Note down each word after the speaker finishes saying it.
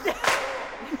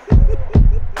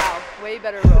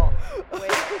better roll.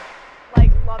 Wait.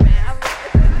 Like, love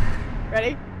it.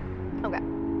 Ready? Okay.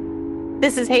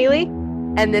 This is Haley.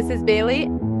 And this is Bailey.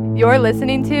 You're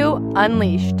listening to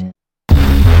Unleashed.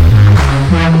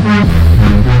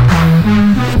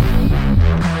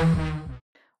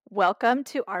 Welcome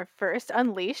to our first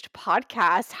Unleashed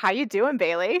podcast. How you doing,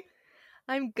 Bailey?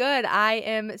 I'm good. I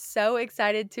am so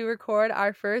excited to record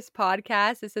our first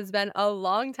podcast. This has been a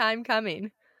long time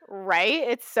coming. Right?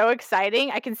 It's so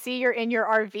exciting. I can see you're in your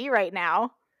RV right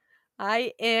now.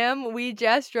 I am. We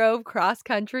just drove cross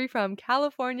country from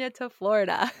California to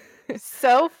Florida.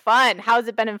 So fun. How's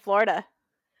it been in Florida?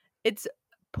 It's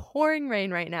pouring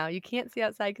rain right now. You can't see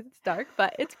outside because it's dark,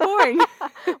 but it's pouring.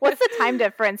 What's the time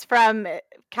difference from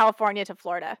California to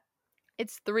Florida?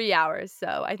 It's 3 hours,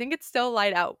 so I think it's still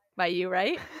light out by you,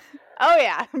 right? Oh,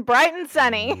 yeah. Bright and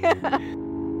sunny.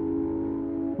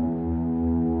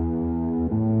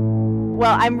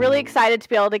 Well, I'm really excited to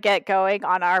be able to get going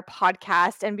on our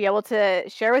podcast and be able to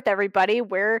share with everybody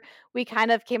where we kind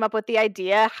of came up with the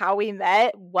idea, how we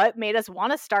met, what made us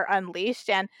want to start Unleashed,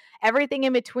 and everything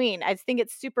in between. I think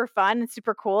it's super fun and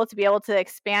super cool to be able to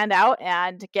expand out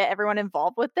and get everyone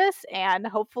involved with this, and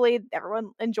hopefully everyone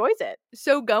enjoys it.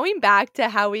 So going back to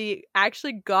how we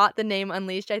actually got the name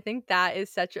Unleashed, I think that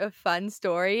is such a fun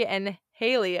story. And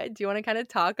Haley, do you want to kind of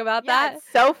talk about that?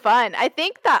 It's so fun. I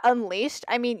think that Unleashed,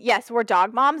 I mean, yes, we're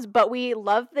dog moms, but we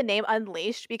love the name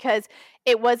Unleashed because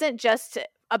it wasn't just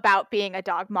about being a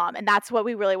dog mom. And that's what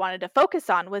we really wanted to focus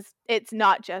on, was it's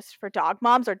not just for dog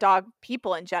moms or dog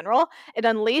people in general. It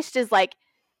Unleashed is like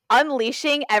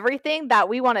unleashing everything that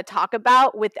we want to talk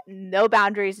about with no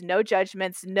boundaries, no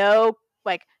judgments, no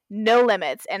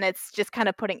limits, and it's just kind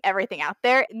of putting everything out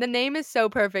there. The name is so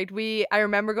perfect. I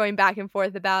remember going back and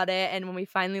forth about it, and when we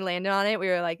finally landed on it, we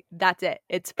were like, that's it.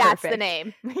 It's perfect. That's the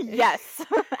name. Yes,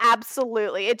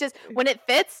 absolutely. It just, when it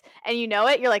fits and you know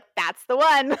it, you're like, that's the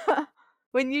one.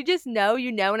 When you just know,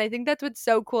 you know, and I think that's what's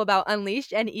so cool about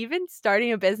Unleashed and even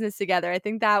starting a business together. I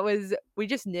think we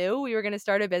just knew we were going to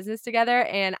start a business together,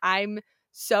 and I'm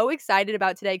so excited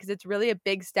about today because it's really a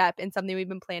big step in something we've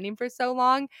been planning for so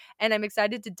long, and I'm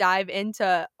excited to dive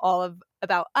into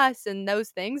about us and those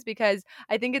things because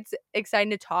I think it's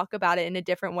exciting to talk about it in a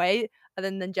different way other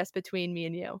than just between me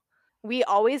and you. We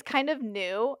always kind of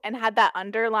knew and had that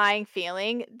underlying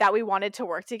feeling that we wanted to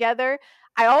work together.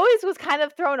 I always was kind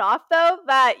of thrown off, though,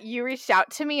 that you reached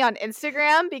out to me on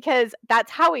Instagram because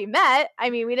that's how we met. I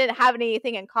mean, we didn't have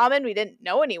anything in common. We didn't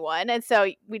know anyone. And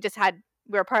so we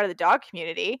were part of the dog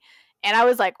community. And I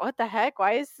was like, what the heck?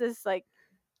 Why is this like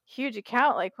huge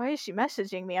account? Like, why is she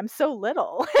messaging me? I'm so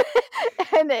little.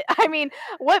 And I mean,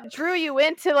 what drew you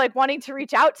into like wanting to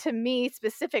reach out to me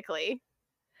specifically?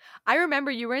 I remember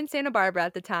you were in Santa Barbara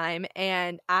at the time,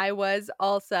 and I was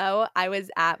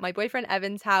at my boyfriend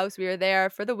Evan's house. We were there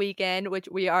for the weekend, which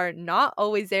we are not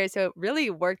always there, so it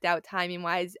really worked out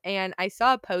timing-wise, and I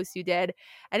saw a post you did,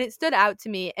 and it stood out to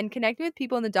me, and connecting with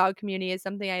people in the dog community is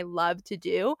something I love to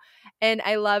do, and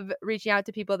I love reaching out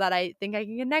to people that I think I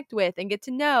can connect with and get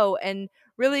to know, and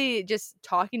really just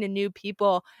talking to new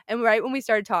people. And right when we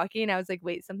started talking, I was like,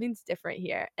 wait, something's different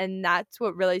here, and that's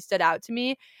what really stood out to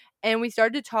me. And we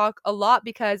started to talk a lot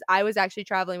because I was actually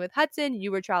traveling with Hudson,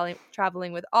 you were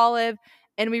traveling with Olive,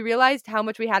 and we realized how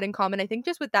much we had in common. I think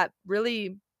just with that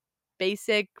really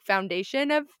basic foundation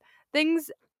of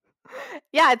things.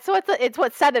 Yeah, it's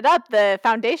what set it up, the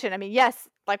foundation. I mean, yes,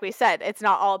 like we said, it's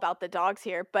not all about the dogs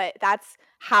here, but that's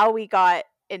how we got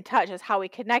in touch, is how we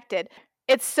connected.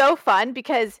 It's so fun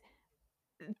because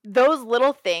those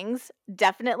little things,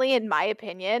 definitely in my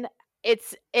opinion,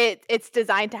 it's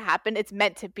designed to happen. It's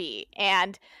meant to be.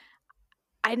 And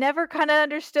I never kind of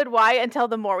understood why until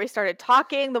the more we started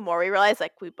talking, the more we realized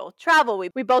like we both travel,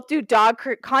 we both do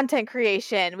content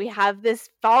creation, we have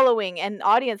this following and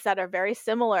audience that are very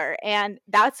similar, and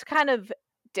that's kind of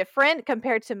different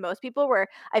compared to most people, where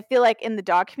I feel like in the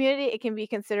dog community it can be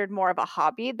considered more of a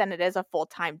hobby than it is a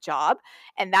full-time job.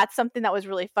 And that's something that was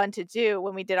really fun to do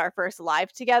when we did our first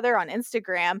live together on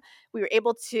Instagram. We were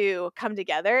able to come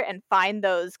together and find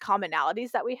those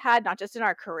commonalities that we had, not just in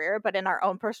our career, but in our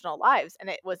own personal lives. And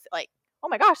it was like, oh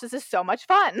my gosh, this is so much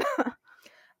fun.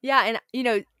 Yeah,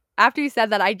 and after you said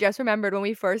that, I just remembered when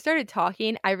we first started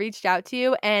talking, I reached out to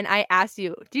you and I asked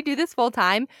you, do you do this full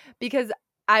time? Because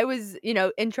I was,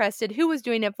 interested who was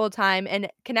doing it full time and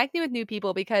connecting with new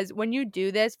people, because when you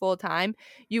do this full time,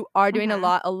 you are doing a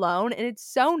lot alone. And it's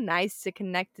so nice to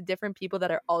connect to different people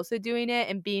that are also doing it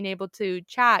and being able to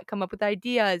chat, come up with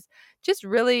ideas, just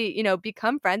really,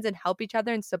 become friends and help each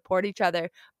other and support each other.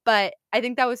 But I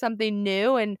think that was something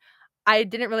new. And I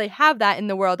didn't really have that in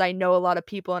the world. I know a lot of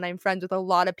people and I'm friends with a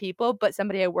lot of people, but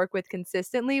somebody I work with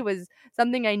consistently was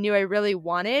something I knew I really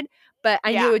wanted, but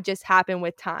I knew it Yeah, would just happen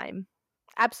with time.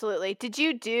 absolutely. Did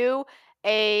you do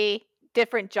a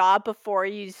different job before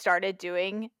you started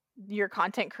doing your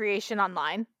content creation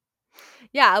online?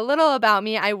 Yeah, a little about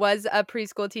me. I was a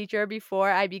preschool teacher before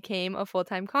I became a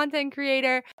full-time content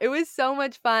creator. It was so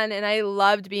much fun and I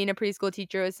loved being a preschool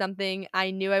teacher. It was something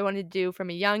I knew I wanted to do from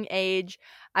a young age.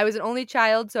 I was an only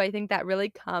child, so I think that really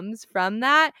comes from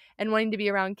that and wanting to be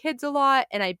around kids a lot,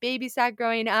 and I babysat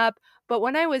growing up. But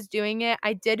when I was doing it,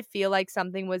 I did feel like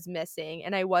something was missing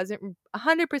and I wasn't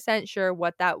 100% sure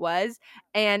what that was.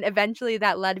 And eventually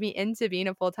that led me into being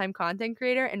a full-time content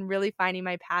creator and really finding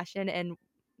my passion and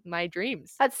my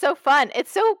dreams. That's so fun.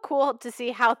 It's so cool to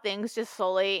see how things just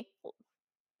slowly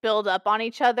build up on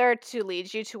each other to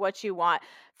lead you to what you want.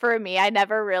 For me, I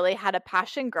never really had a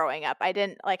passion growing up. I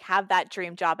didn't like have that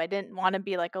dream job. I didn't want to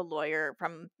be like a lawyer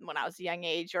from when I was a young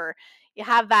age or you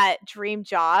have that dream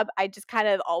job. I just kind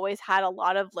of always had a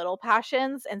lot of little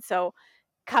passions. And so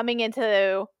coming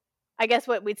into, I guess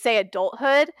what we'd say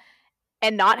adulthood,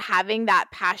 and not having that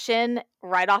passion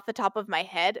right off the top of my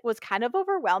head was kind of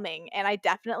overwhelming, and I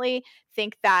definitely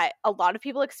think that a lot of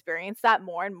people experience that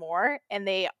more and more, and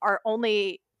they are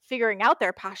only figuring out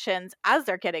their passions as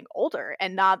they're getting older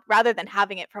and not rather than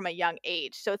having it from a young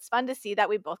age. So it's fun to see that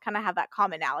we both kind of have that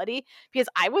commonality because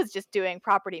I was just doing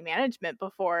property management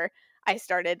before I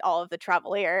started all of the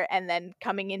Travelier and then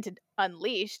coming into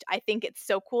Unleashed. I think it's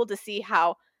so cool to see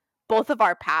how both of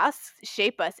our paths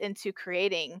shape us into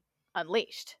creating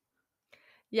Unleashed.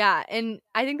 Yeah, and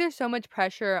I think there's so much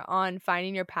pressure on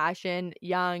finding your passion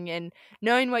young and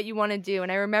knowing what you want to do.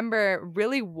 And I remember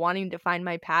really wanting to find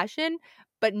my passion,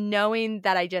 but knowing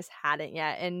that I just hadn't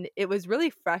yet. And it was really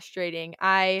frustrating.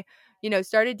 I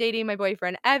started dating my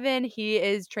boyfriend, Evan. He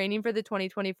is training for the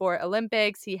 2024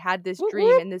 Olympics. He had this Whoop, dream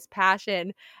whoop. and this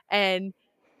passion. And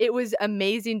it was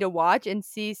amazing to watch and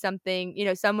see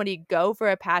somebody go for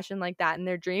a passion like that in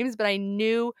their dreams. But I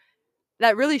knew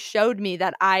that really showed me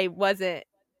that I wasn't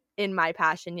in my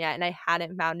passion yet and I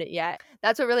hadn't found it yet.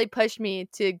 That's what really pushed me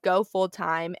to go full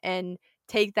time and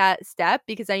take that step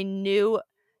because I knew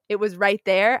it was right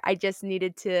there. I just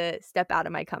needed to step out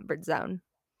of my comfort zone.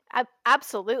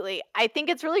 Absolutely. I think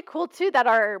it's really cool too that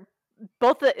our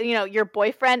both your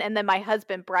boyfriend and then my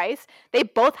husband Bryce, they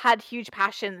both had huge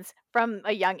passions from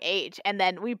a young age and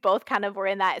then we both kind of were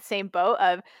in that same boat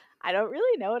of I don't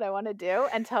really know what I want to do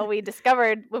until we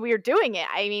discovered when we were doing it.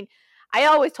 I mean, I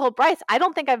always told Bryce, I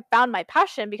don't think I've found my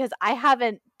passion because I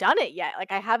haven't done it yet.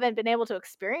 Like I haven't been able to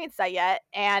experience that yet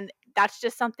and that's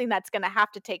just something that's going to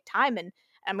have to take time and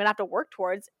I'm going to have to work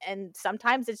towards. And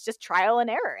sometimes it's just trial and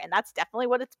error. And that's definitely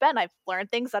what it's been. I've learned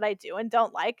things that I do and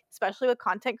don't like, especially with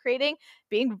content creating.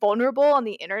 Being vulnerable on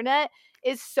the internet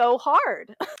is so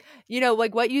hard.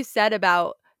 Like what you said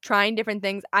about trying different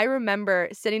things, I remember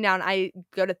sitting down, I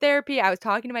go to therapy, I was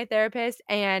talking to my therapist,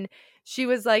 and she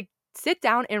was like, sit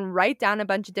down and write down a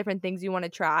bunch of different things you want to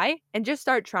try and just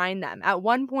start trying them. At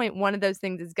one point, one of those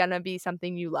things is going to be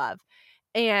something you love.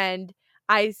 And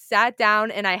I sat down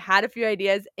and I had a few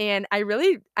ideas and I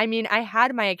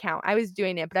had my account. I was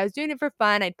doing it, but I was doing it for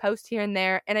fun. I'd post here and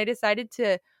there and I decided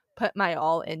to put my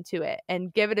all into it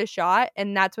and give it a shot.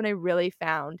 And that's when I really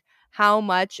found how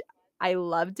much I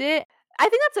loved it. I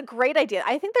think that's a great idea.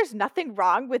 I think there's nothing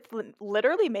wrong with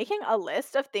literally making a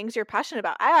list of things you're passionate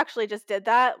about. I actually just did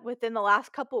that within the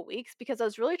last couple weeks because I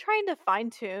was really trying to fine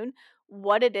tune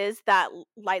what it is that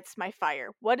lights my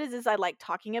fire. What is I like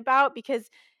talking about? Because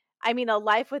I mean, a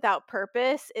life without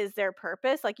purpose is their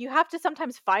purpose. Like you have to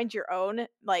sometimes find your own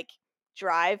like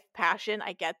drive, passion.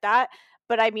 I get that.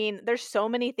 But I mean, there's so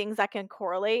many things that can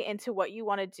correlate into what you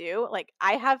want to do. Like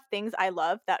I have things I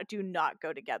love that do not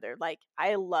go together. Like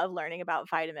I love learning about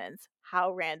vitamins.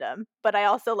 How random. But I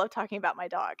also love talking about my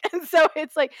dog. And so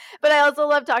it's like, but I also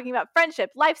love talking about friendship,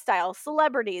 lifestyle,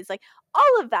 celebrities, like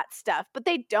all of that stuff. But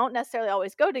they don't necessarily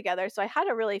always go together. So I had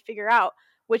to really figure out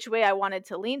which way I wanted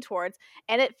to lean towards.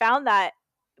 And it found that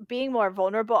being more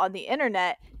vulnerable on the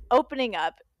internet, opening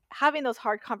up, having those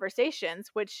hard conversations,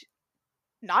 which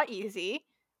not easy,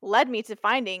 led me to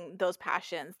finding those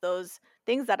passions, those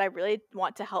things that I really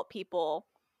want to help people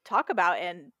talk about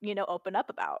and, open up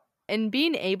about. And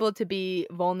being able to be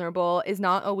vulnerable is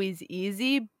not always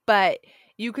easy, but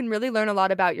you can really learn a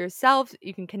lot about yourself.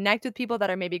 You can connect with people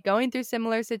that are maybe going through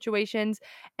similar situations,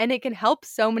 and it can help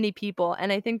so many people.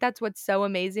 And I think that's what's so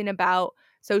amazing about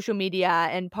social media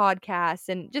and podcasts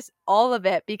and just all of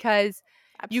it because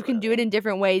you can do it Absolutely. in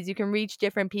different ways. You can reach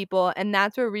different people. And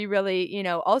that's where we really,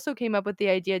 also came up with the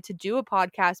idea to do a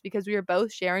podcast because we were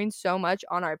both sharing so much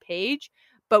on our page,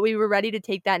 but we were ready to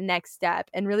take that next step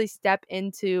and really step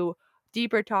into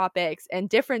deeper topics and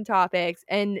different topics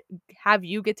and have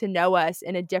you get to know us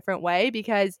in a different way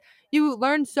because you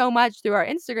learn so much through our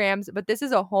Instagrams, but this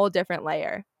is a whole different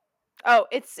layer. Oh,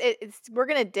 it's we're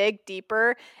gonna dig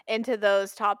deeper into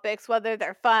those topics, whether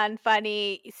they're fun,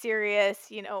 funny, serious,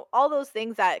 all those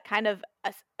things that kind of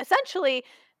essentially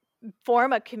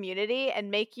form a community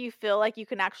and make you feel like you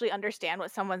can actually understand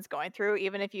what someone's going through,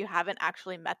 even if you haven't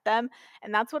actually met them.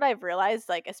 And that's what I've realized,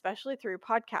 like, especially through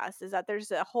podcasts, is that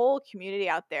there's a whole community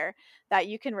out there that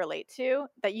you can relate to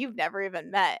that you've never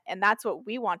even met. And that's what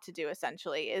we want to do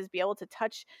essentially, is be able to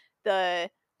touch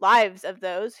the lives of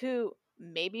those who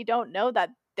maybe don't know that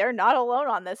they're not alone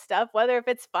on this stuff, whether if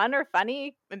it's fun or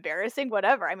funny, embarrassing,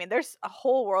 whatever. I mean, there's a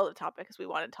whole world of topics we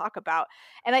want to talk about.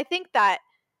 And I think that,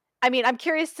 I'm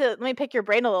curious to let me pick your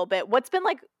brain a little bit. What's been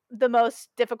like the most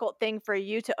difficult thing for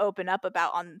you to open up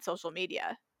about on social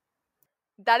media?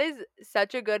 That is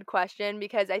such a good question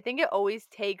because I think it always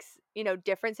takes,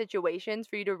 different situations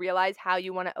for you to realize how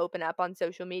you want to open up on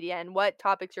social media and what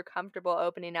topics you're comfortable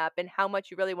opening up and how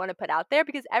much you really want to put out there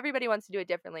because everybody wants to do it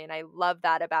differently. And I love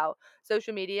that about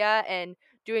social media and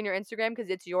doing your Instagram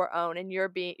because it's your own and you're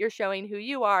showing who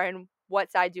you are and what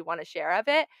side you want to share of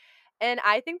it. And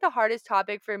I think the hardest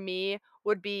topic for me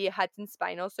would be Hudson's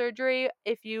spinal surgery.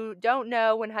 If you don't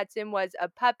know, when Hudson was a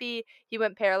puppy, he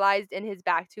went paralyzed in his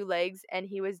back two legs and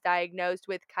he was diagnosed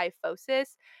with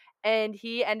kyphosis and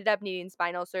he ended up needing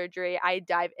spinal surgery. I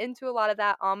dive into a lot of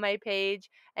that on my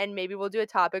page and maybe we'll do a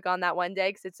topic on that one day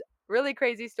because it's a really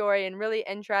crazy story and really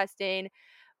interesting.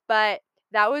 But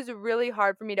that was really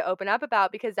hard for me to open up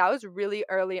about because that was really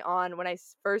early on when I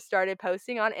first started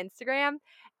posting on Instagram.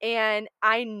 And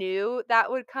I knew that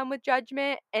would come with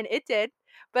judgment, and it did.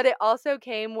 But it also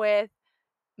came with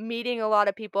meeting a lot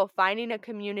of people, finding a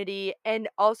community, and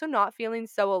also not feeling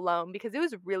so alone because it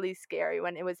was really scary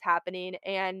when it was happening.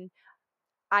 And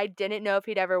I didn't know if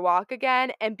he'd ever walk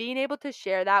again, and being able to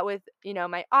share that with,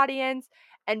 my audience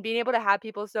and being able to have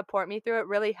people support me through it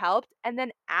really helped. And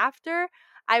then after,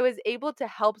 I was able to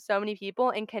help so many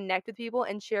people and connect with people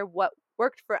and share what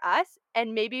worked for us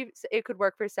and maybe it could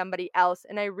work for somebody else.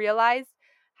 And I realized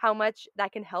how much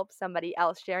that can help somebody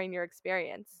else sharing your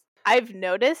experience. I've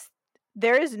noticed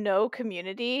there is no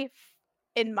community,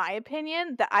 in my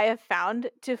opinion, that I have found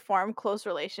to form close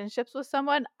relationships with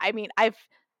someone. I mean, I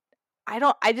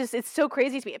don't, I just, it's so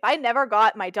crazy to me. If I never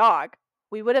got my dog,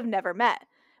 we would have never met.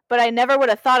 But I never would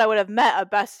have thought I would have met a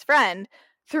best friend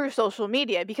through social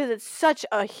media because it's such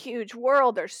a huge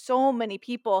world. There's so many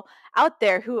people out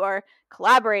there who are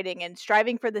collaborating and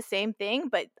striving for the same thing,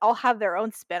 but all have their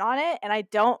own spin on it. And I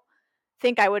don't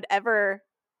think I would ever,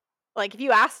 like, if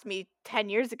you asked me 10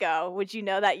 years ago, would you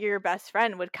know that your best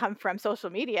friend would come from social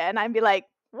media? And I'd be like,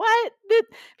 what?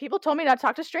 People told me not to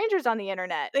talk to strangers on the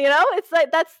internet. It's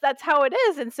like that's how it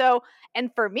is. And so, and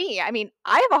for me, I mean,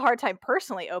 I have a hard time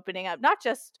personally opening up, not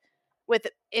just with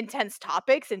intense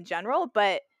topics in general,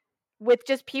 but with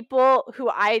just people who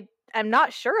I am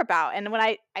not sure about. And when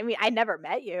I mean, I never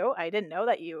met you. I didn't know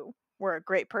that you were a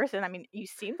great person. I mean, you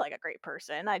seemed like a great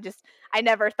person. I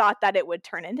never thought that it would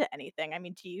turn into anything. I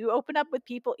mean, do you open up with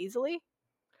people easily?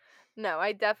 No,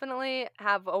 I definitely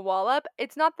have a wall up.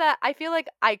 It's not that I feel like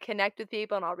I connect with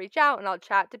people and I'll reach out and I'll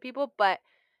chat to people, but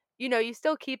you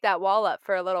still keep that wall up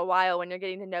for a little while when you're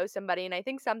getting to know somebody. And I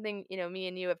think something, me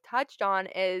and you have touched on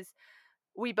is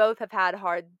we both have had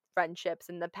hard friendships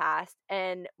in the past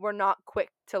and we're not quick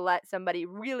to let somebody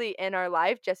really in our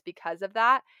life just because of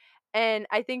that. And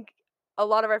I think a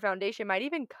lot of our foundation might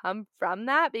even come from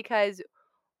that because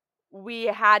we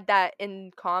had that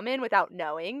in common without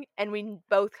knowing and we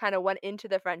both kind of went into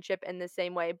the friendship in the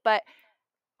same way. But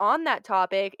on that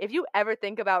topic, if you ever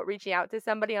think about reaching out to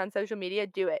somebody on social media,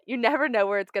 do it. You never know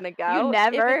where it's going to You go. If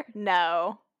it never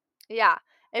know. Yeah.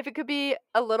 If it could be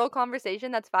a little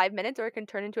conversation that's 5 minutes or it can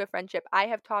turn into a friendship. I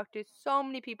have talked to so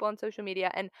many people on social media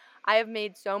and I have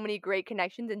made so many great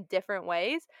connections in different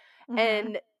ways. Mhm.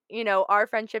 And, our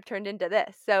friendship turned into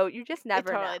this. So you just It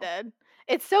never totally know. did.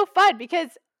 It's so fun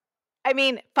because, I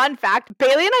mean, fun fact,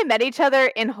 Bailey and I met each other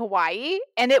in Hawaii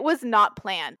and it was not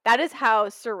planned. That is how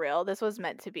surreal this was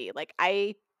meant to be. Like,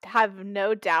 I have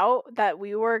no doubt that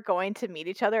we were going to meet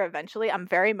each other eventually. I'm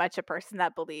very much a person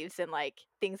that believes in, like,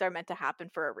 things are meant to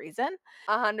happen for a reason.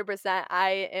 100%.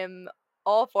 I am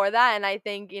all for that. And I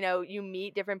think, you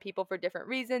meet different people for different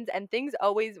reasons, and things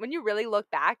always, when you really look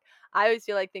back, I always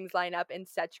feel like things line up in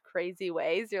such crazy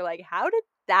ways. You're like, how did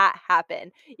that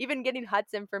happen? Even getting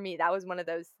Hudson for me, that was one of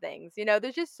those things.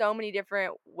 There's just so many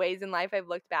different ways in life I've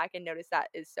looked back and noticed that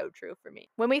is so true for me.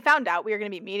 When we found out we were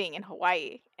going to be meeting in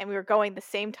Hawaii and we were going the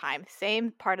same time,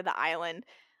 same part of the island,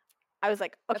 I was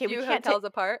like, A okay, we few can't take. hotels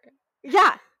apart.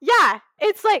 Yeah, yeah.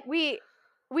 It's like we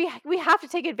have to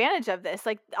take advantage of this.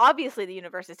 Like, obviously the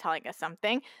universe is telling us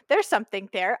something. There's something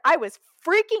there. I was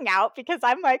freaking out because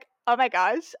I'm like, oh my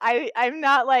gosh, I'm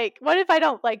not like, what if I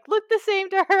don't like look the same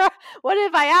to her? What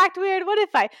if I act weird? What if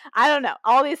I don't know.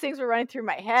 All these things were running through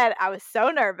my head. I was so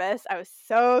nervous. I was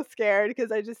so scared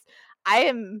because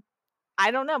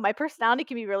I don't know. My personality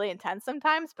can be really intense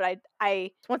sometimes, but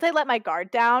I once I let my guard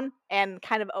down and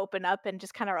kind of open up and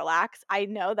just kind of relax, I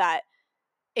know that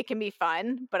it can be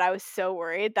fun, but I was so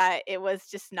worried that it was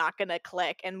just not gonna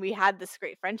click. And we had this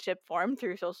great friendship formed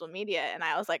through social media, and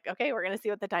I was like, okay, we're gonna see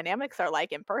what the dynamics are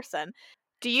like in person.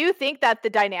 Do you think that the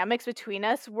dynamics between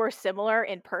us were similar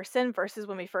in person versus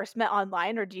when we first met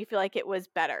online, or do you feel like it was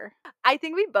better? I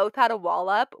think we both had a wall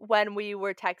up when we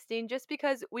were texting just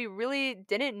because we really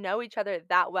didn't know each other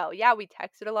that well. Yeah, we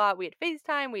texted a lot, we had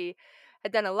FaceTime, we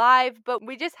had done a live, but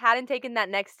we just hadn't taken that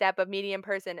next step of meeting in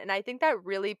person. And I think that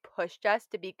really pushed us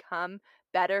to become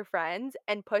better friends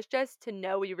and pushed us to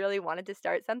know we really wanted to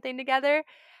start something together.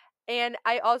 And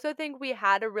I also think we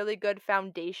had a really good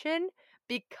foundation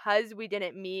because we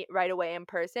didn't meet right away in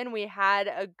person. We had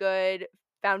a good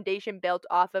foundation built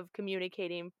off of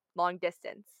communicating long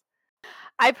distance.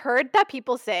 I've heard that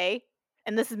people say,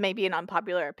 and this is maybe an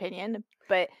unpopular opinion,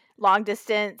 but long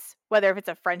distance, whether if it's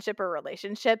a friendship or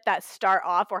relationship that start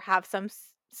off or have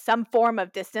some form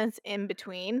of distance in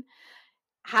between,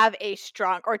 have a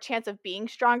strong or chance of being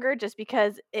stronger just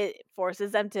because it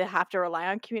forces them to have to rely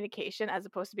on communication as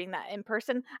opposed to being that in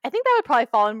person. I think that would probably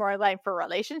fall in more line for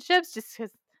relationships just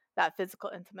because that physical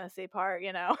intimacy part,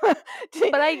 you know.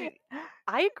 But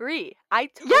I agree. I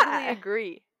totally Yeah.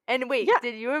 agree. And wait, Yeah.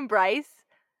 did you and Bryce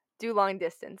do long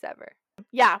distance ever?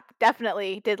 Yeah,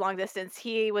 definitely did long distance.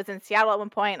 He was in Seattle at one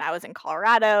point, I was in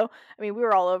Colorado. I mean, we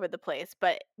were all over the place,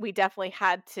 but we definitely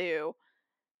had to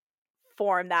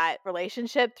form that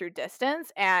relationship through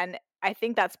distance, and I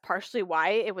think that's partially why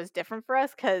it was different for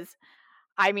us cuz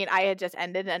I mean, I had just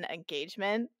ended an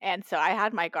engagement, and so I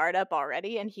had my guard up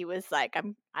already, and he was like,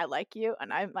 I like you,"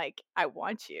 and I'm like, "I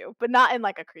want you," but not in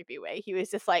like a creepy way. He was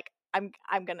just like, I'm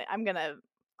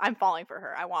falling for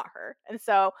her. I want her." And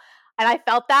I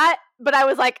felt that, but I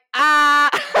was like, "Ah,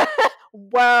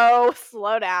 whoa,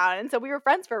 slow down." And so we were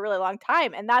friends for a really long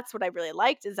time, and that's what I really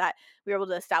liked is that we were able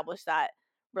to establish that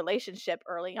relationship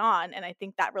early on, and I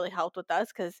think that really helped with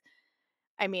us cuz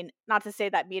I mean, not to say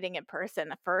that meeting in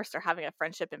person at first or having a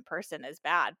friendship in person is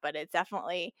bad, but it's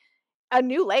definitely a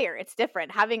new layer. It's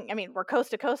different. I mean, we're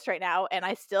coast to coast right now, and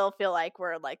I still feel like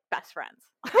we're like best friends.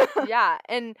 Yeah,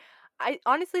 and I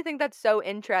honestly think that's so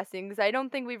interesting because I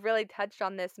don't think we've really touched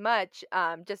on this much,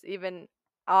 just even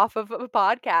off of a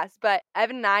podcast. But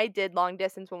Evan and I did long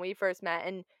distance when we first met,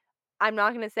 and I'm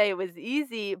not going to say it was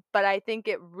easy, but I think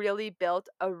it really built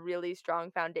a really strong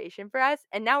foundation for us.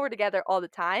 And now we're together all the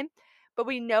time, but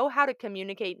we know how to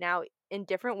communicate now in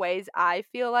different ways, I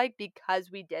feel like, because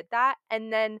we did that.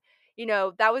 And then,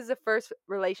 that was the first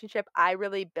relationship I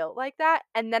really built like that.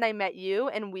 And then I met you,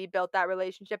 and we built that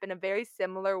relationship in a very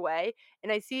similar way.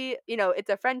 And I see, it's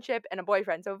a friendship and a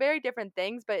boyfriend. So very different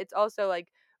things, but it's also like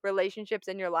relationships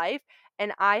in your life.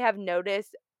 And I have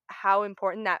noticed how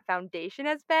important that foundation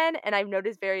has been, and I've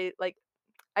noticed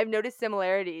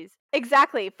similarities.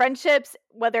 Exactly. Friendships,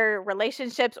 whether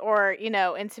relationships or,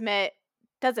 intimate,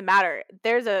 doesn't matter.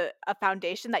 There's a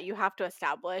foundation that you have to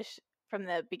establish from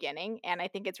the beginning. And I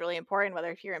think it's really important,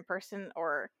 whether if you're in person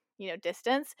or,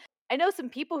 distance. I know some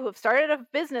people who have started a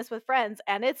business with friends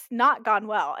and it's not gone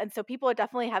well. And so people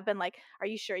definitely have been like, are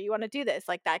you sure you want to do this?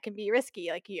 Like that can be risky.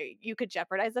 Like you could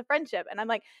jeopardize the friendship. And I'm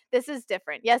like, this is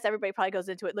different. Yes, everybody probably goes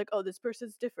into it like, oh, this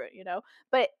person's different,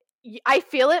 but I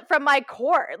feel it from my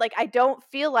core. Like I don't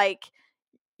feel like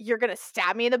you're gonna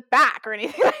stab me in the back or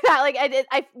anything like that.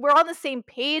 Like we're on the same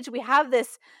page. We have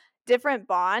this different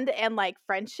bond and like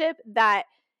friendship that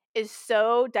is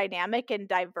so dynamic and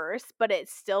diverse, but it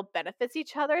still benefits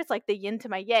each other. It's like the yin to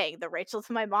my yang, the Rachel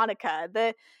to my Monica.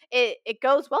 It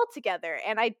goes well together,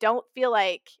 and I don't feel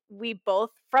like we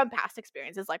both, from past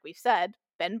experiences, like we've said,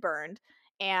 been burned,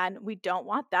 and we don't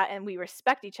want that, and we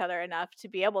respect each other enough to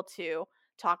be able to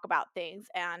talk about things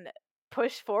and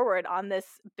push forward on this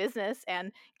business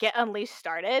and get Unleashed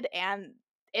started. And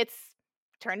it's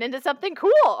turned into something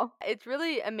cool. It's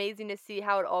really amazing to see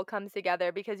how it all comes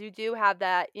together because you do have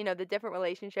that, the different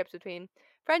relationships between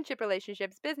friendship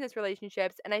relationships, business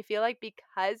relationships. And I feel like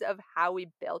because of how we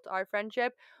built our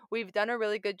friendship, we've done a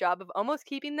really good job of almost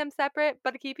keeping them separate,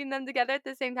 but keeping them together at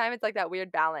the same time. It's like that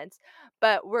weird balance.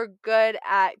 But we're good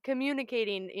at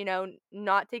communicating,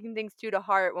 not taking things too to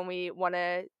heart when we want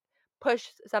to push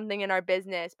something in our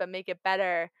business, but make it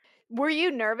better. Were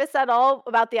you nervous at all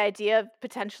about the idea of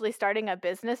potentially starting a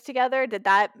business together? Did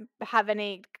that have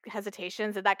any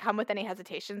hesitations? Did that come with any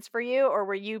hesitations for you, or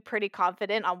were you pretty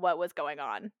confident on what was going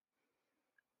on?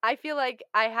 I feel like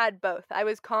I had both. I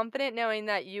was confident knowing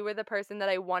that you were the person that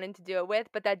I wanted to do it with,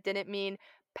 but that didn't mean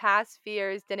past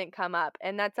fears didn't come up.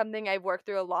 And that's something I've worked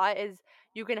through a lot is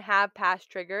you can have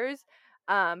past triggers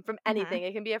from Mhm. anything.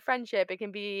 It can be a friendship, it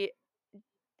can be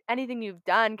anything you've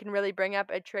done can really bring up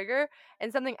a trigger. And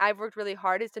something I've worked really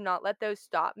hard is to not let those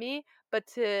stop me, but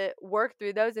to work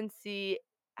through those and see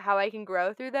how I can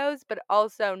grow through those, but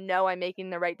also know I'm making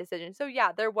the right decision. So,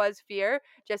 yeah, there was fear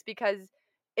just because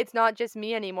it's not just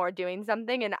me anymore doing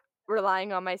something and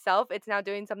relying on myself. It's now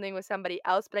doing something with somebody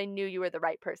else, but I knew you were the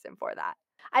right person for that.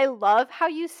 I love how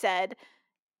you said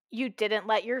you didn't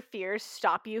let your fears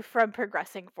stop you from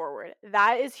progressing forward.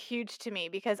 That is huge to me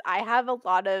because I have a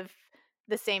lot of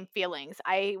the same feelings.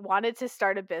 I wanted to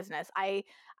start a business. I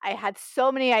had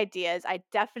so many ideas. I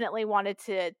definitely wanted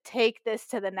to take this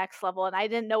to the next level and I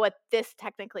didn't know what this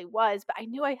technically was, but I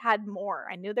knew I had more.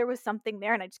 I knew there was something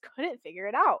there and I just couldn't figure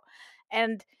it out.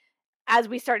 And as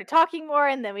we started talking more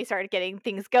and then we started getting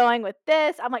things going with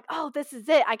this, I'm like, "Oh, this is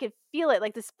it. I could feel it.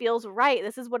 Like this feels right.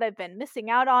 This is what I've been missing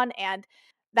out on." And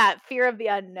that fear of the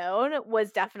unknown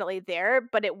was definitely there,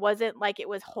 but it wasn't like it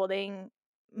was holding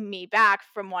me back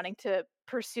from wanting to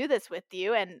pursue this with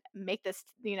you and make this,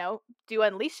 do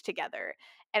Unleash together.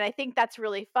 And I think that's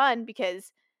really fun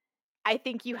because I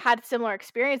think you had similar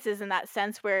experiences in that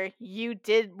sense where you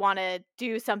did want to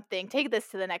do something, take this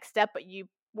to the next step, but you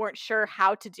weren't sure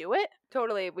how to do it.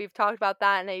 Totally. We've talked about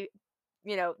that. And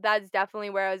that's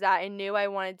definitely where I was at. I knew I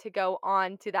wanted to go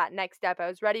on to that next step. I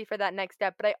was ready for that next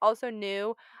step, but I also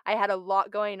knew I had a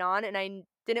lot going on and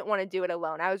didn't want to do it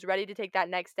alone. I was ready to take that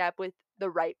next step with the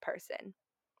right person.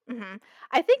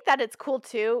 I think that it's cool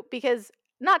too because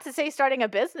not to say starting a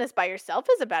business by yourself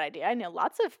is a bad idea. I know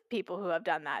lots of people who have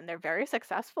done that and they're very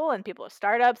successful and people with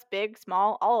startups, big,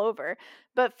 small, all over.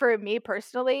 But for me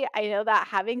personally, I know that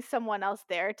having someone else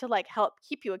there to like help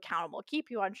keep you accountable,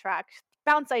 keep you on track,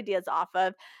 bounce ideas off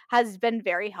of has been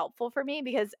very helpful for me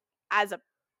because as a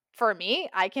for me,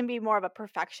 I can be more of a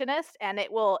perfectionist and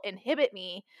it will inhibit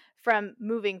me from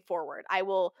moving forward. I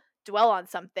will dwell on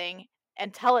something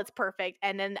until it's perfect,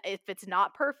 and then if it's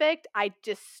not perfect, I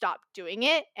just stop doing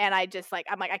it, and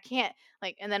I'm like, "I can't,"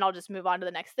 like, and then I'll just move on to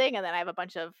the next thing, and then I have a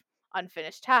bunch of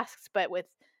unfinished tasks, but with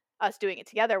us doing it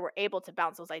together, we're able to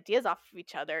bounce those ideas off of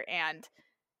each other and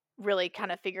really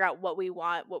kind of figure out what we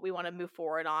wanna move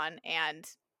forward on,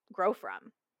 and grow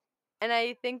from. And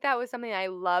I think that was something I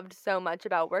loved so much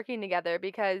about working together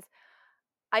because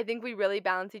I think we really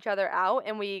balance each other out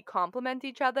and we complement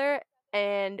each other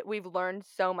and we've learned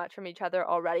so much from each other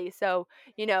already. So,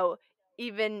 you know,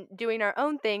 even doing our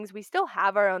own things, we still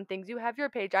have our own things. You have your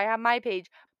page, I have my page,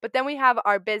 but then we have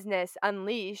our business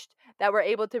Unleashed that we're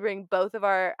able to bring both of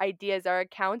our ideas, our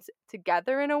accounts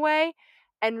together in a way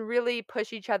and really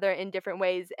push each other in different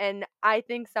ways. And I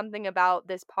think something about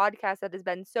this podcast that has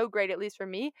been so great, at least for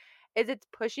me, is it's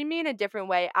pushing me in a different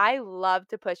way. I love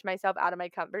to push myself out of my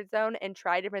comfort zone and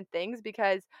try different things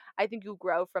because I think you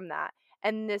grow from that.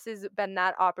 And this has been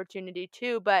that opportunity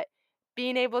too. But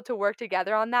being able to work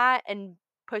together on that and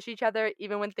push each other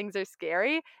even when things are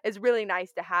scary is really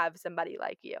nice to have somebody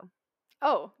like you.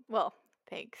 Oh, well,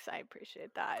 thanks, I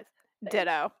appreciate that. Thanks.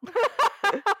 Ditto.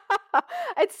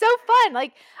 It's so fun,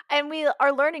 like and we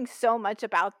are learning so much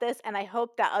about this, and I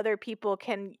hope that other people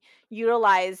can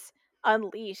utilize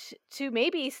Unleash to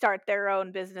maybe start their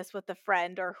own business with a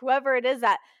friend or whoever it is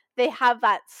that they have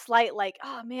that slight, like,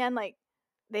 "Oh, man," like,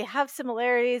 they have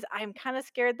similarities, I'm kinda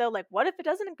scared though, like, what if it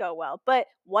doesn't go well? But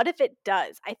what if it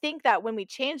does? I think that when we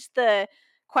change the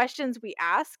questions we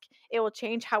ask, it will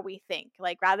change how we think,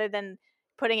 like, rather than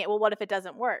putting it, "Well, what if it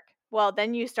doesn't work?" Well,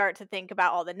 then you start to think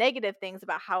about all the negative things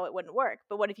about how it wouldn't work.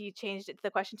 But what if you changed it to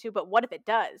the question too, but what if it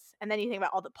does? And then you think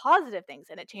about all the positive things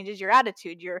and it changes your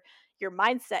attitude, your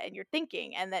mindset and your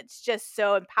thinking. And that's just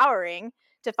so empowering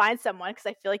to find someone because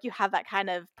I feel like you have that kind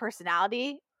of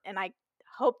personality. And I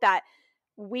hope that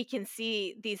we can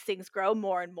see these things grow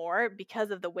more and more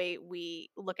because of the way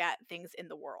we look at things in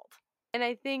the world. And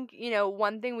I think,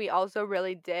 one thing we also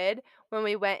really did when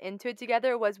we went into it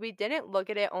together was we didn't look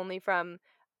at it only from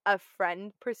a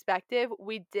friend perspective,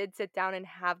 we did sit down and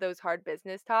have those hard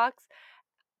business talks,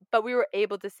 but we were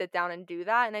able to sit down and do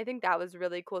that, and I think that was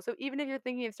really cool. So even if you're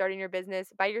thinking of starting your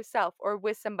business by yourself or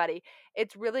with somebody,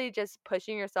 it's really just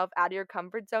pushing yourself out of your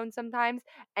comfort zone sometimes.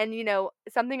 And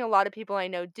something a lot of people I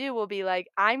know do will be like,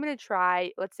 I'm going to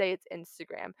try, let's say it's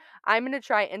Instagram. I'm going to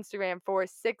try Instagram for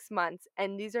 6 months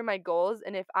and these are my goals,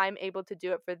 and if I'm able to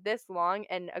do it for this long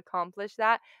and accomplish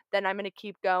that, then I'm going to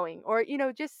keep going. Or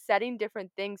just setting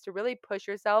different things to really push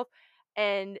yourself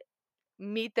and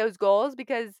meet those goals,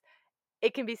 because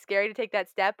it can be scary to take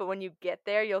that step, but when you get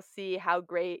there, you'll see how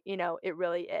great, it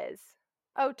really is.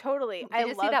 Oh, totally. I Did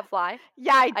you see love that fly?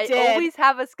 Yeah, I I did. always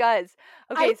have a scuzz.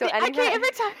 Okay, so I can't anytime every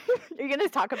time. You're gonna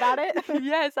talk about it?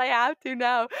 yes, I have to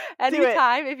now. Do it.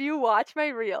 Anytime, if you watch my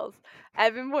reels,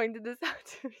 Evan pointed this out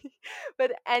to me,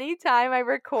 but anytime I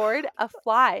record, a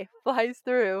fly flies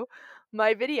through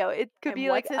my video. It could And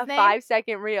be like what's his a name?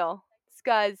 5-second reel.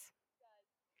 Scuzz.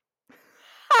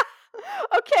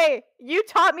 Okay, you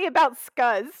taught me about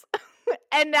scuzz.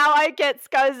 And now I get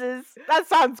scuzzes. That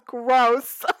sounds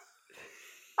gross.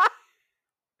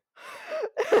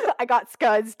 I got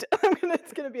scuzzed.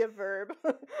 It's gonna be a verb.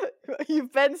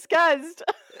 You've been scuzzed.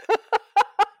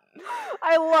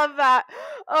 I love that.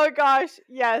 Oh gosh,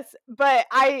 yes. But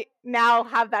I now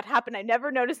have that happen. I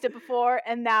never noticed it before,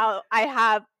 and now I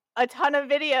have a ton of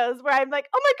videos where I'm like,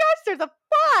 oh my gosh, there's a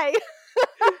fly.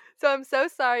 So I'm so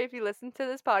sorry if you listen to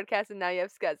this podcast and now you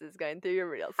have scuzzes going through your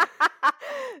reels.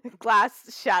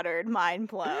 Glass shattered, mind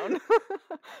blown.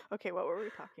 Okay, what were we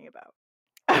talking about?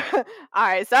 All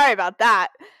right, sorry about that.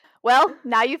 Well,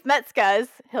 now you've met Scuzz.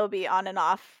 He'll be on and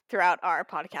off throughout our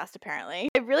podcast, apparently.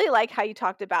 I really like how you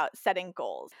talked about setting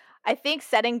goals. I think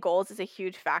setting goals is a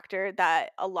huge factor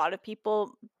that a lot of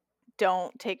people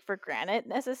don't take for granted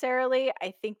necessarily.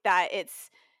 I think that it's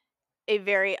a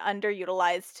very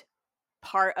underutilized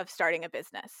part of starting a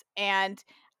business. And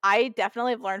I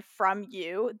definitely have learned from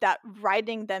you that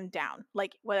writing them down,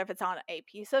 like whether if it's on a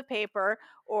piece of paper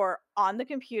or on the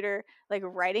computer, like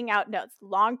writing out notes,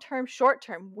 long term, short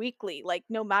term, weekly, like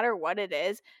no matter what it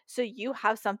is. So you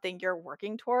have something you're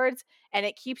working towards and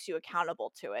it keeps you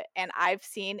accountable to it. And I've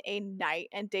seen a night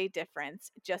and day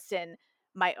difference just in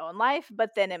my own life,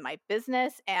 but then in my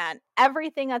business and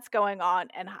everything that's going on.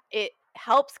 And it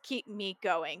helps keep me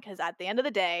going because at the end of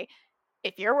the day,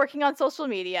 if you're working on social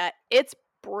media, it's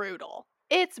brutal.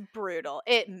 It's brutal.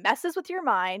 It messes with your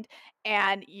mind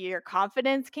and your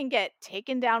confidence can get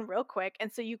taken down real quick.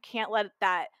 And so you can't let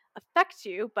that affect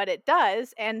you, but it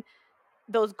does. And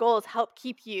those goals help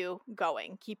keep you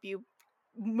going, keep you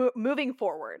moving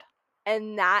forward.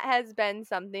 And that has been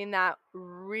something that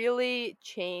really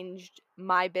changed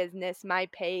my business, my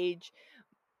page,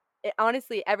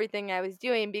 honestly, everything I was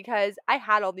doing, because I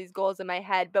had all these goals in my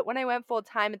head. But when I went full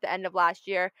time at the end of last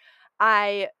year,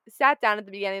 I sat down at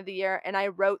the beginning of the year and I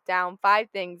wrote down 5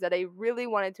 things that I really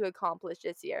wanted to accomplish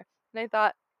this year. And I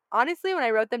thought, honestly, when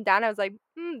I wrote them down, I was like,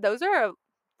 those are a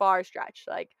far stretch.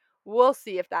 Like, we'll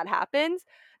see if that happens.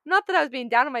 Not that I was being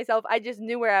down on myself. I just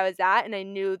knew where I was at, and I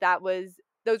knew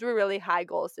those were really high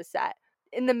goals to set.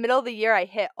 In the middle of the year, I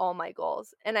hit all my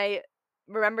goals. And I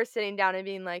remember sitting down and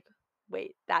being like,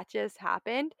 wait, that just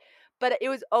happened? But it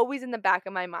was always in the back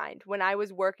of my mind. When I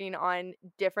was working on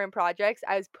different projects,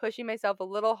 I was pushing myself a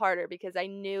little harder because I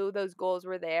knew those goals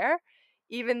were there.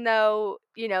 Even though,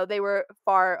 they were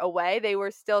far away, they were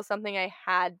still something I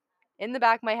had in the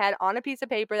back of my head on a piece of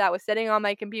paper that was sitting on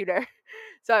my computer.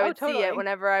 So I would see it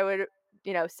whenever I would,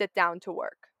 sit down to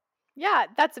work. Yeah,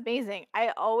 that's amazing.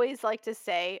 I always like to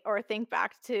say or think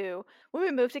back to when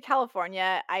we moved to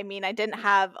California. I mean, I didn't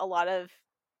have a lot of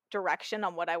direction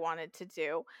on what I wanted to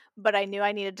do, but I knew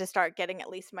I needed to start getting at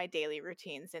least my daily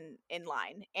routines in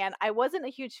line. And I wasn't a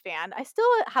huge fan. I still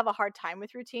have a hard time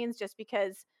with routines just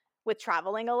because with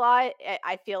traveling a lot,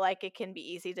 I feel like it can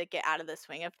be easy to get out of the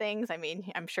swing of things. I mean,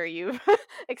 I'm sure you've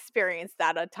experienced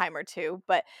that a time or two,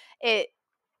 but it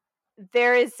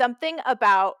there is something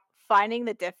about finding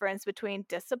the difference between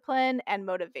discipline and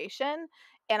motivation.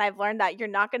 And I've learned that you're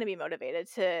not going to be motivated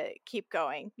to keep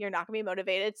going. You're not going to be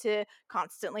motivated to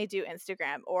constantly do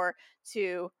Instagram or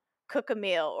to cook a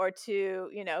meal or to,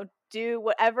 do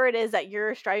whatever it is that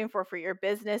you're striving for your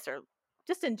business or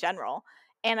just in general.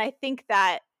 And I think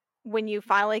that when you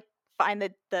finally find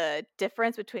the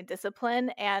difference between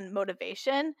discipline and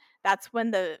motivation, that's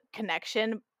when the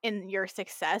connection in your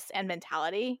success and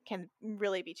mentality can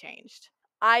really be changed.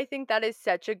 I think that is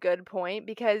such a good point,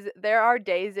 because there are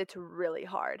days it's really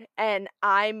hard. And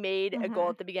I made a goal Mhm.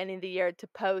 at the beginning of the year to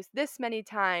post this many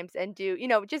times and do,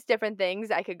 just different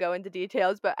things. I could go into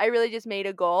details, but I really just made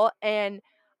a goal, and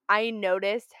I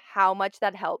noticed how much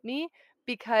that helped me,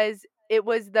 because it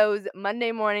was those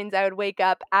Monday mornings I would wake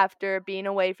up after being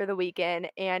away for the weekend,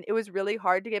 and it was really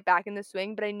hard to get back in the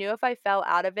swing, but I knew if I fell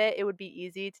out of it, it would be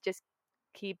easy to just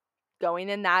keep going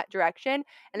in that direction,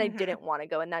 and I Mhm. didn't wanna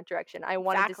go in that direction. I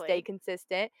wanted to stay Exactly.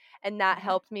 consistent, and that Mhm.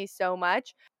 helped me so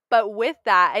much. But with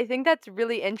that, I think that's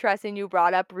really interesting you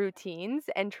brought up routines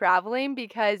and traveling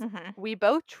because Mhm. we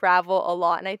both travel a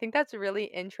lot, and I think that's a really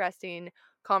interesting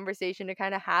conversation to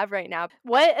kinda have right now.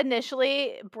 What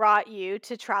initially brought you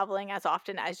to traveling as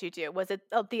often as you do? Was it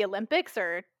the Olympics,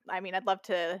 or I mean, I'd love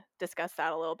to discuss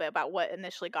that a little bit about what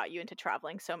initially got you into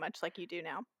traveling so much like you do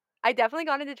now. I definitely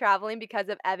got into traveling because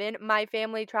of Evan. My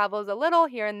family travels a little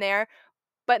here and there,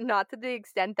 but not to the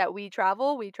extent that we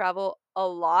travel. We travel a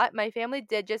lot. My family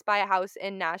did just buy a house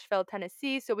in Nashville,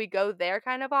 Tennessee, so we go there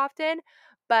kind of often.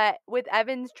 But with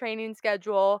Evan's training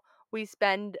schedule, we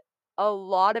spend a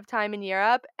lot of time in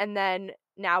Europe, and then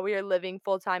now we are living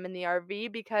full time in the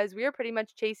RV because we are pretty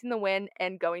much chasing the wind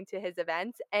and going to his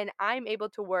events, and I'm able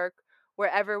to work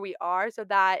wherever we are. So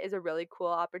that is a really cool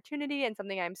opportunity and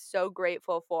something I'm so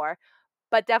grateful for,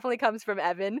 but definitely comes from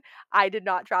Evan. I did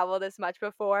not travel this much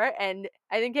before, and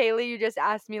I think, Haley, you just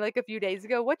asked me, like, a few days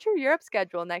ago, "What's your Europe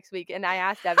schedule next week?" And I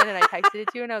asked Evan, and I texted it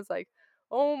to you, and I was like,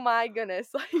 "Oh my goodness,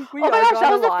 like, we Oh my are gosh, that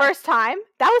gone a was the lot." first time?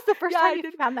 That was the first Yeah, time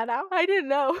you found that out? I didn't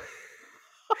know.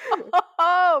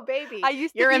 Oh, baby. I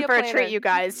used to You're be in a for a treat, planner. you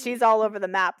guys. She's all over the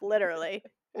map, literally.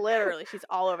 Literally, she's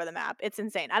all over the map. It's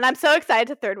insane. And I'm so excited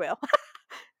to third wheel.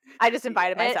 I just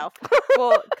invited And myself.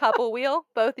 well, couple wheel,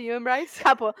 both you and Bryce.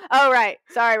 Couple. Oh, right.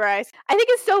 Sorry, Bryce. I think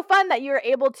it's so fun that you're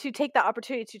able to take that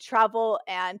opportunity to travel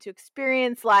and to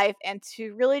experience life and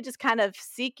to really just kind of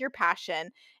seek your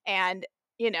passion and,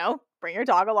 bring your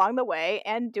dog along the way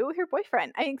and do it with your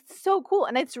boyfriend. I think it's so cool.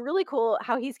 And it's really cool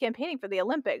how he's campaigning for the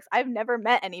Olympics. I've never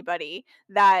met anybody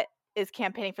that is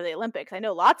campaigning for the Olympics. I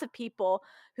know lots of people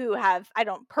who have, I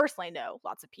don't personally know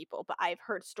lots of people, but I've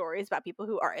heard stories about people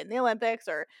who are in the Olympics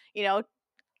or, you know,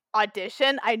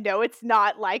 audition. I know it's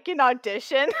not like an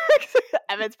audition.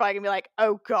 Evan's probably gonna be like,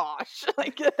 "Oh gosh,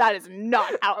 like that is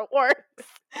not how it works."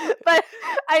 But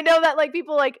I know that like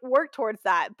people like work towards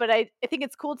that. But I think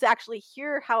it's cool to actually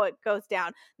hear how it goes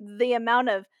down. The amount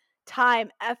of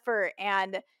time, effort,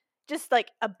 and just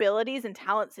like abilities and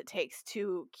talents it takes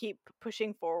to keep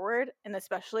pushing forward, and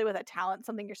especially with a talent,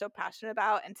 something you're so passionate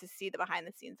about, and to see the behind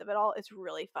the scenes of it all is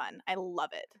really fun. I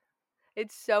love it.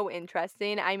 It's so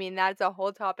interesting. I mean, that's a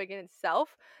whole topic in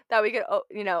itself that we could,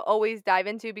 always dive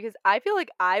into because I feel like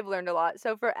I've learned a lot.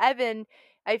 So for Evan,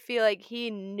 I feel like he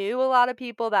knew a lot of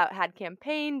people that had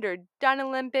campaigned or done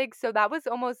Olympics. So that was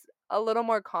almost a little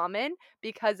more common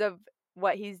because of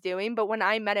what he's doing. But when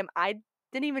I met him, I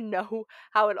didn't even know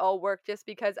how it all worked just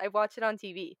because I watched it on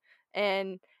TV.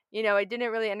 And I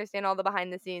didn't really understand all the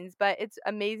behind the scenes, but it's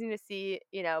amazing to see,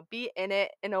 be in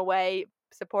it in a way,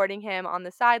 supporting him on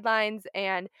the sidelines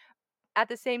and at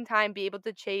the same time be able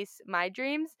to chase my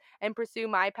dreams and pursue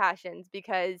my passions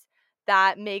because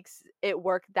that makes it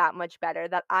work that much better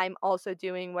that I'm also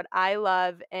doing what I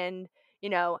love and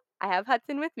I have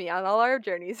Hudson with me on all our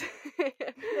journeys.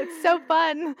 It's so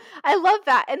fun. I love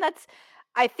that. And that's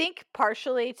I think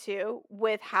partially too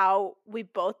with how we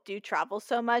both do travel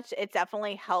so much, it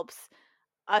definitely helps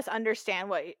us understand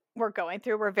what we're going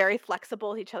through. We're very flexible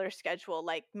with each other's schedule.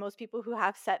 Like most people who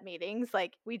have set meetings,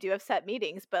 like we do have set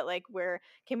meetings, but like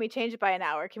can we change it by an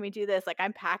hour? Can we do this? Like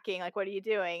I'm packing, like what are you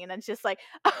doing? And it's just like,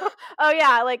 oh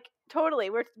yeah, like totally.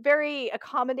 We're very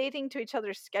accommodating to each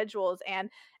other's schedules. And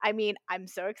I mean, I'm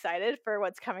so excited for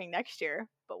what's coming next year,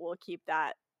 but we'll keep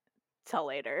that till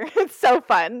later. It's so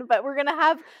fun. But we're gonna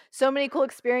have so many cool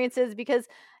experiences because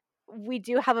we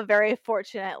do have a very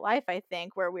fortunate life, I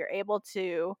think, where we're able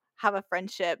to have a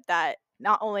friendship that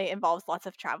not only involves lots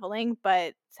of traveling,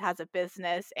 but has a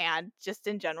business and just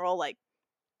in general, like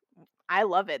I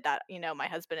love it that, my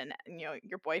husband and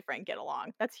your boyfriend get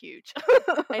along. That's huge.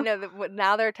 I know that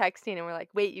now they're texting and we're like,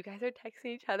 wait, you guys are texting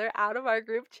each other out of our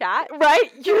group chat?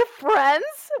 Right? You're friends?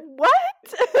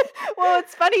 What? Well,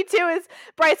 what's funny too is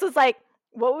Bryce was like,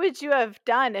 what would you have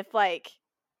done if I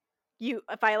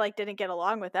like didn't get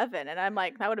along with Evan? And I'm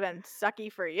like, that would have been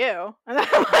sucky for you. And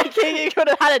I'm like, you could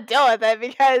have had to deal with it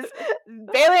because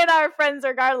Bailey and I are friends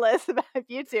regardless of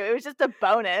you two. It was just a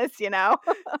bonus, It's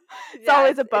Yeah,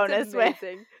 always a it's bonus when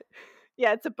amazing.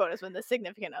 yeah, it's a bonus when the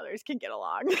significant others can get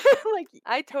along. Like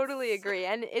I totally yes. agree.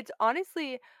 And it's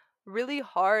honestly really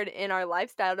hard in our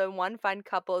lifestyle to find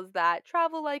couples that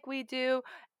travel like we do,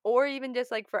 or even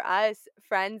just like for us,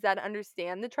 friends that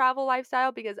understand the travel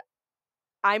lifestyle because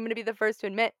I'm going to be the first to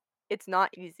admit it's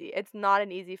not easy. It's not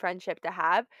an easy friendship to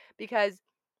have because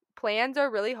plans are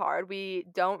really hard. We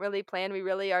don't really plan. We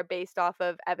really are based off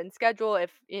of Evan's schedule.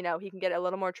 If, he can get a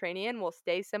little more training in, we'll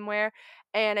stay somewhere.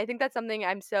 And I think that's something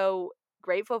I'm so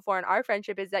grateful for in our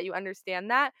friendship, is that you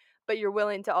understand that, but you're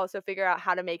willing to also figure out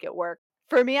how to make it work.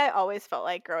 For me, I always felt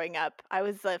like growing up, I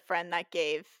was the friend that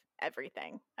gave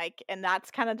everything. Like, and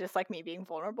that's kind of just like me being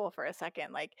vulnerable for a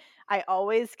second. Like, I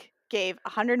always gave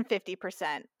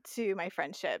 150% to my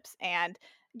friendships. And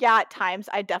yeah, at times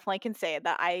I definitely can say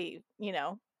that I,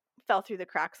 fell through the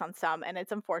cracks on some, and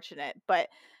it's unfortunate, but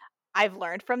I've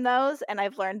learned from those, and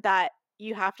I've learned that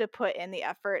you have to put in the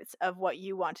efforts of what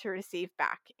you want to receive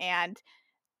back. And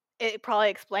it probably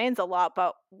explains a lot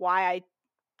about why I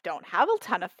don't have a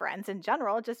ton of friends in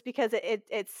general, just because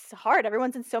it's hard.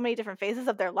 Everyone's in so many different phases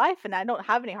of their life, and I don't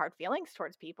have any hard feelings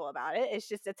towards people about it.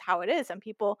 It's how it is. Some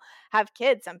people have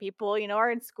kids, some people,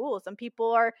 are in school, some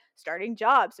people are starting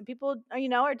jobs, some people,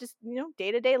 are just,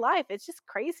 day-to-day life. It's just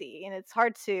crazy, and it's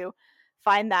hard to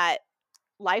find that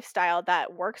lifestyle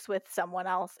that works with someone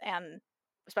else, and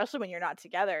especially when you're not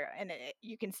together, and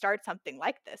you can start something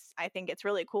like this. I think it's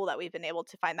really cool that we've been able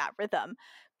to find that rhythm,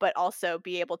 but also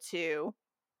be able to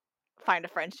find a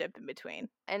friendship in between.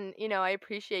 And, I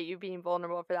appreciate you being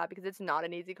vulnerable for that, because it's not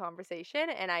an easy conversation.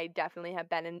 And I definitely have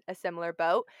been in a similar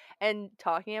boat. And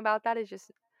talking about that is just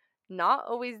not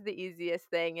always the easiest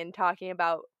thing. And talking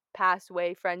about past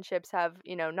way friendships have,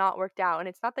 not worked out. And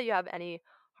it's not that you have any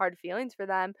hard feelings for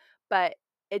them, but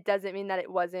it doesn't mean that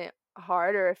it wasn't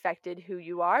hard or affected who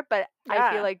you are. But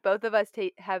I feel like both of us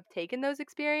have taken those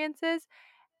experiences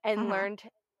and learned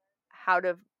how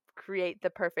to create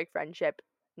the perfect friendship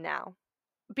now.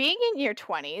 Being in your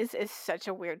 20s is such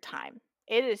a weird time.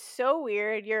 It is so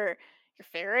weird. You're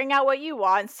figuring out what you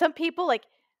want. Some people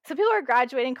are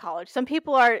graduating college. Some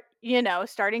people are,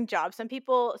 starting jobs. Some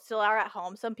people still are at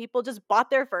home. Some people just bought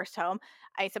their first home.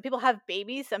 Some people have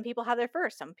babies. Some people have their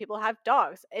first. Some people have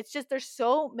dogs. It's just, there's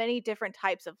so many different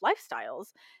types of lifestyles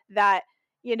that,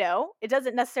 it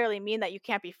doesn't necessarily mean that you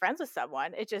can't be friends with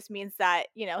someone. It just means that,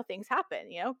 things happen,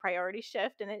 priorities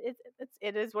shift, and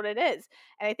it is what it is.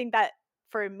 And I think that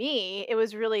for me, it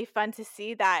was really fun to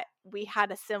see that we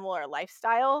had a similar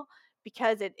lifestyle,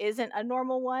 because it isn't a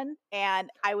normal one,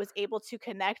 and I was able to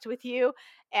connect with you,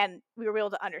 and we were able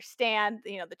to understand,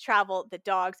 the travel, the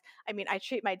dogs. I mean, I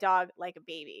treat my dog like a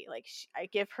baby. Like, I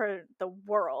give her the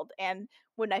world. And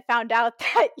when I found out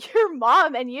that your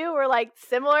mom and you were like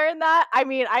similar in that, I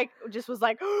mean, I just was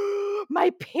like, oh,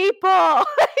 my people.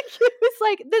 It was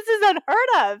like, this is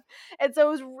unheard of. And so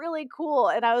it was really cool.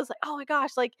 And I was like, oh my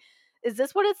gosh, like, is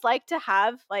this what it's like to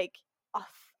have like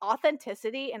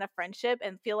authenticity in a friendship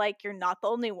and feel like you're not the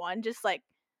only one, just like,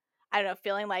 I don't know,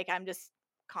 feeling like I'm just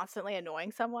constantly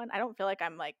annoying someone? I don't feel like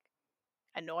I'm like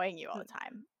annoying you all the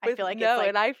time. I feel like no, it's like,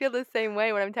 and I feel the same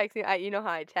way when I'm texting. You know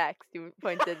how I text. You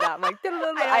pointed out. I'm like,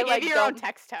 I like your own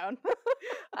text tone.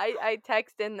 I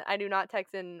text, and I do not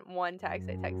text in one text.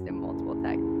 I text in multiple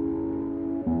texts.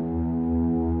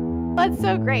 That's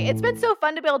so great. It's been so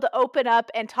fun to be able to open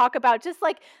up and talk about just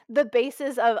like the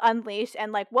basis of Unleashed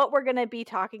and like what we're going to be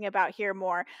talking about here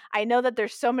more. I know that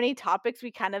there's so many topics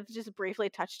we kind of just briefly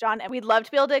touched on, and we'd love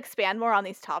to be able to expand more on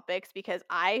these topics, because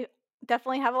I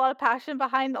definitely have a lot of passion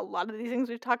behind a lot of these things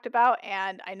we've talked about,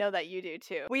 and I know that you do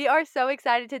too. We are so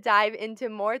excited to dive into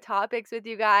more topics with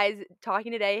you guys.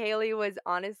 Talking today, Haley, was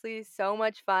honestly so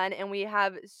much fun, and we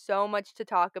have so much to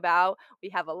talk about. We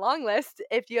have a long list.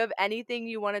 If you have anything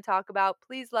you want to talk about,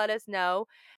 please let us know.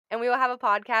 And we will have a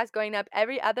podcast going up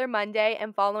every other Monday,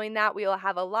 and following that, we will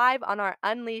have a live on our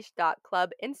unleashed.club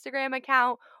Instagram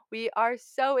account. We are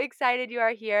so excited you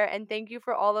are here, and thank you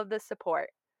for all of the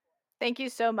support. Thank you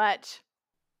so much.